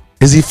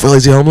 Is he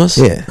homeless?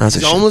 Yeah.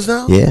 He's homeless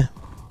now? Yeah.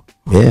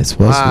 Yeah, it's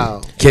possible.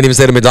 Wow. Can't even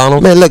stay to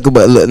McDonald's? Man, look,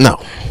 no,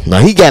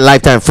 he got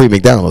lifetime free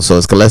McDonald's, so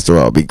his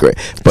cholesterol will be great.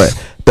 But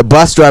the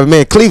bus driver,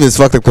 man, Cleveland's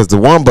fucked up because the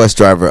one bus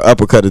driver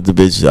uppercutted the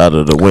bitch out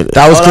of the window.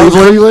 That was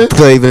Cleveland?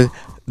 Cleveland.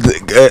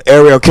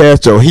 Ariel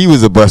Castro, he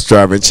was a bus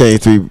driver and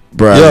changed 3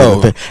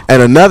 brides.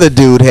 And another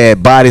dude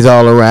had bodies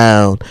all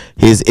around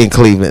in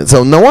Cleveland.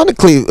 So no wonder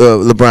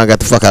LeBron got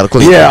the fuck out of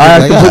Cleveland. Yeah,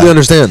 I completely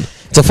understand.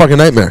 It's a fucking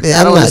nightmare. Yeah,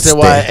 I don't understand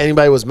why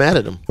anybody was mad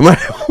at him. Right.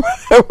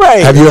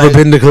 Have you ever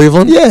been to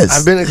Cleveland? Yes.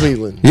 I've been to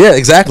Cleveland. Yeah,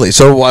 exactly.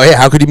 So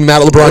how could you be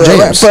mad at LeBron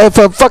James?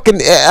 For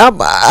fucking,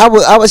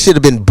 I should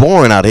have been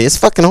born out here. It's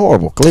fucking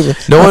horrible. Cleveland.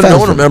 No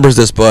one remembers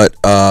this, but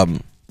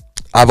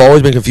I've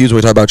always been confused when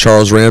we talk about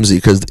Charles Ramsey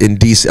because in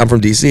DC, I'm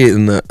from DC,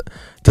 and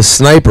the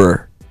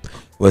sniper.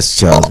 What's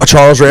Charles?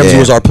 Charles Ramsey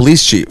was our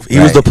police chief. He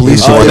was the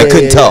police chief. That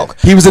couldn't talk.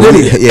 He was an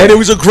idiot. And it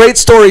was a great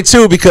story,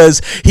 too,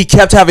 because he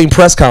kept having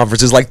press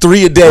conferences, like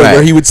 3 a day,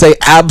 where he would say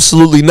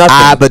absolutely nothing.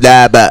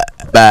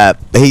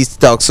 He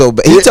talked so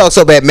bad. He talked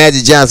so bad,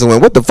 Magic Johnson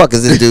went, what the fuck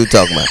is this dude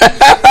talking about?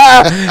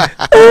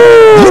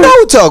 You know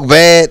who talk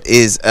bad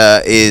is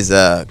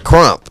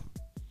Crump,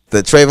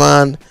 the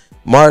Trayvon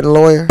Martin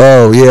lawyer.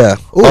 Oh, yeah.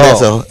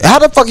 Ooh, how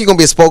the fuck you going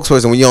to be a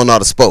spokesperson when you don't know how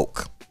to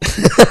spoke?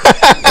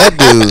 That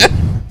dude.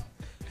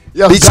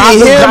 Yo,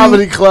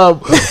 Comedy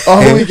Club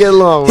all weekend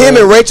long. Him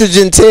and Rachel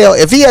Gentile,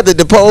 if he had to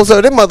depose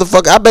her, that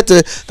motherfucker, I bet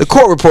the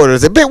court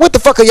reporters said, what the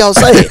fuck are y'all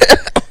saying?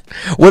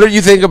 What did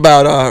you think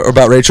about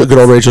Rachel, good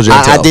old Rachel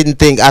Gentile?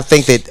 I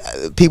think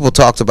that people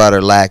talked about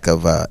her lack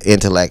of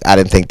intellect. I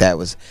didn't think that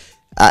was,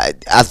 I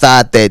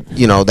thought that,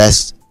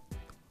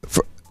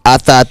 I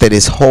thought that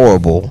it's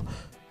horrible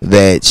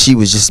that she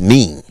was just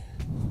mean.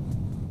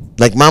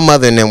 Like my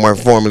mother and them weren't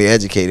formally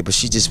educated, but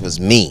she just was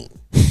mean.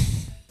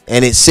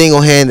 And it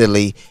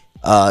single-handedly,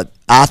 I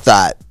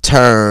thought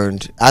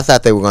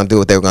they were going to do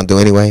what they were going to do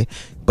anyway,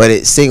 but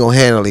it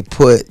single-handedly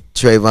put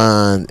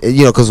Trayvon,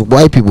 because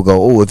white people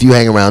go, oh, if you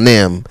hang around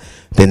them,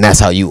 then that's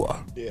how you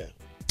are. Yeah.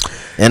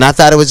 And I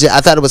thought it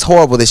was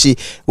horrible that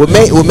what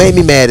made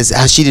me mad is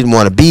how she didn't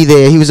want to be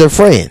there. He was her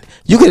friend.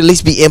 You could at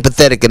least be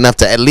empathetic enough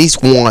to at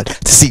least want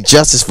to seek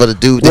justice for the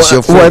dude that's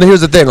your friend. Well, and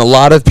here's the thing. A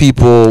lot of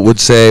people would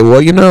say,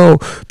 well,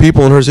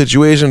 people in her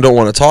situation don't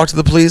want to talk to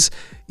the police.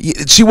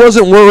 She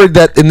wasn't worried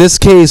that in this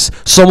case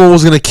someone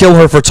was going to kill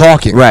her for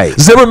talking. Right.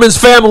 Zimmerman's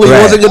family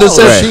wasn't going to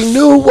say. She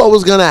knew what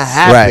was going to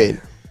happen. Right.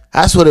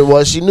 That's what it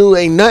was. She knew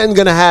ain't nothing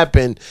going to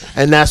happen,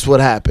 and that's what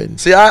happened.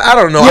 See, I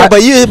don't know.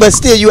 Yeah, but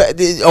still,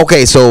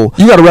 okay. So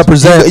you got to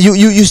represent.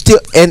 You still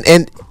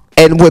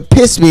and what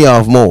pissed me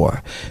off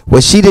more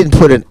was she didn't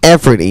put an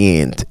effort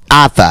in.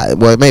 I thought,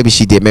 well, maybe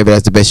she did. Maybe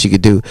that's the best she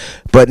could do.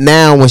 But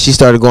now when she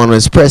started going on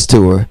this press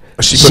tour,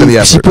 she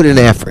put in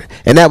the effort,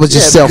 and that was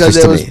just selfish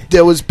to me.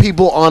 There was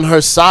people on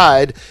her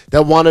side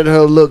that wanted her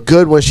to look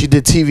good when she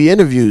did TV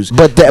interviews,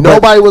 but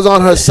nobody was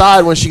on her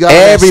side when she got.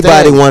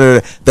 Everybody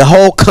wanted her. The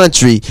whole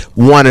country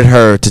wanted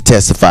her to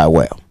testify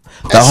well.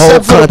 The whole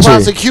country.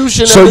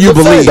 Prosecution. So you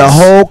believe the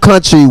whole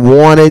country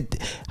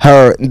wanted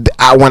her?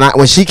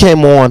 When she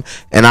came on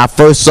and I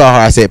first saw her,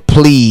 I said,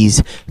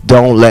 "Please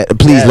let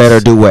her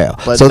do well."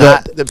 But so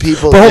the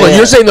people. But hold on,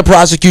 you're saying the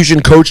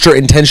prosecution coached her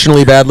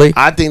intentionally badly?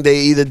 I think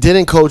they either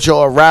didn't coach her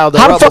or riled her.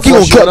 How the fuck you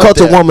gonna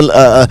coach a woman?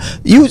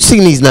 You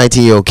seen these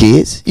 19-year-old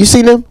kids? You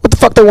seen them? What the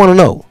fuck they want to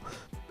know?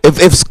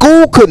 If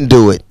school couldn't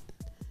do it.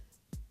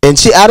 And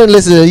I didn't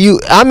listen to you.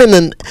 I'm in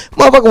the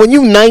motherfucker. When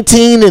you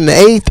 19 in the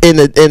 8th in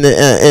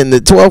the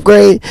 12th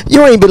grade,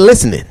 you ain't been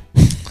listening.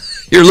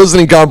 Your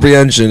listening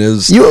comprehension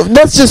is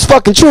that's just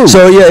fucking true.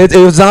 So yeah, it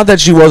was not that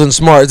she wasn't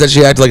smart; it's that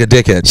she acted like a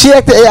dickhead. She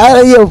acted.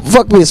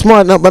 Fuck being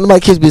smart. But my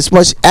kids being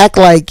smart. She act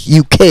like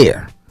you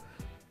care.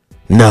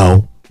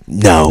 No.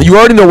 You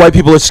already know white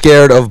people are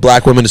scared of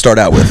black women to start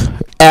out with.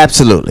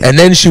 Absolutely. And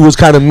then she was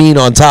kind of mean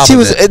on top of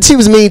it. She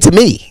was mean to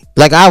me.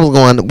 Like I was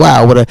going,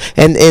 wow, what a,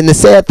 and the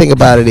sad thing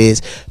about it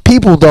is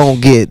people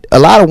a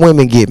lot of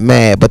women get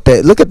mad, but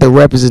look at the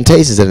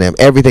representations of them.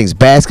 Everything's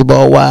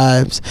basketball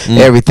wives,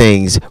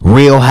 everything's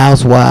Real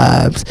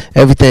Housewives,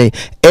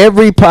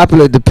 every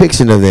popular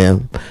depiction of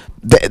them,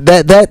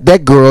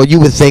 that girl you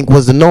would think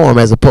was the norm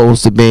as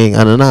opposed to being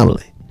an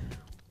anomaly.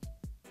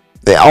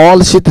 All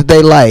the shit that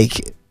they like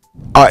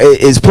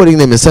is putting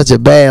them in such a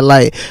bad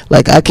light.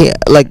 Like I can't.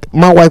 Like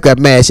my wife got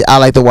mad. I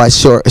like to watch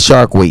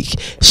Shark Week.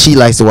 She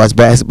likes to watch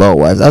Basketball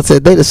Wives. I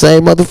said they the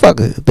same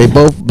motherfucker. They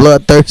both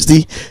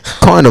bloodthirsty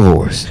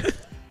carnivores.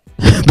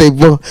 They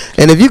both.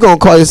 And if you gonna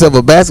call yourself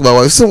a basketball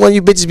wife, some one of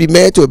you bitches be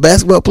married to a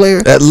basketball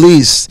player. At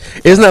least,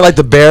 isn't that like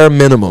the bare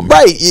minimum?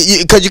 Right?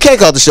 Because you can't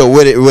call the show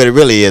what it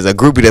really is. A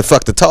groupie that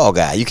fucked a tall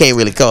guy. You can't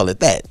really call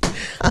it that.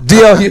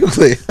 D.L.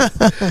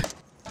 Hughley.